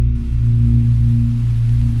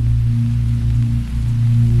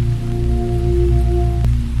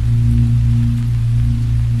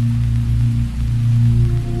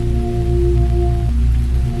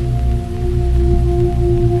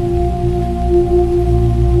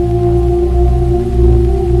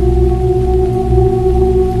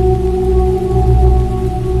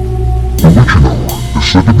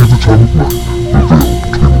time of night, the veil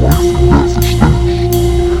between life and death is thinnest,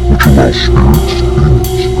 which allows spirits,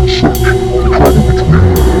 demons, and such to travel between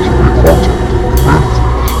realms and make contact and manifest.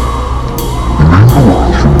 The name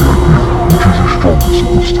derives from the idea which is your strongest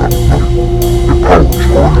at this time of night. Their powers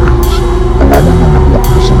are enhanced, allowing them to more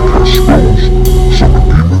easily cast spells, summon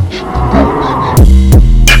demons, and ghosts.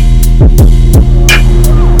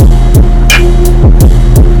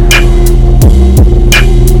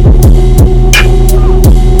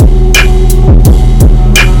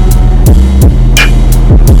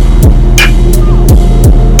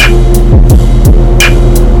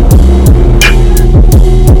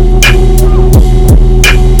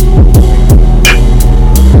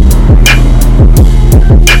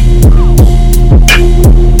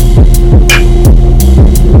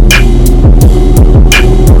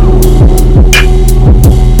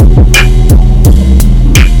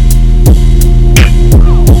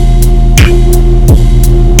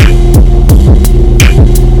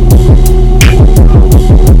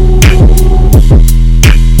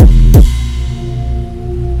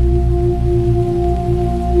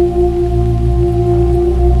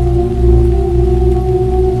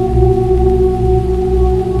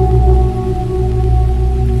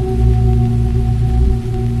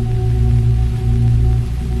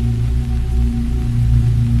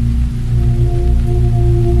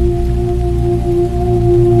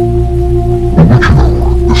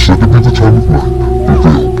 Said to be the time of night, the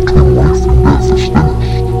veil between life and death is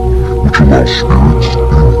thinnest, which allows spirits,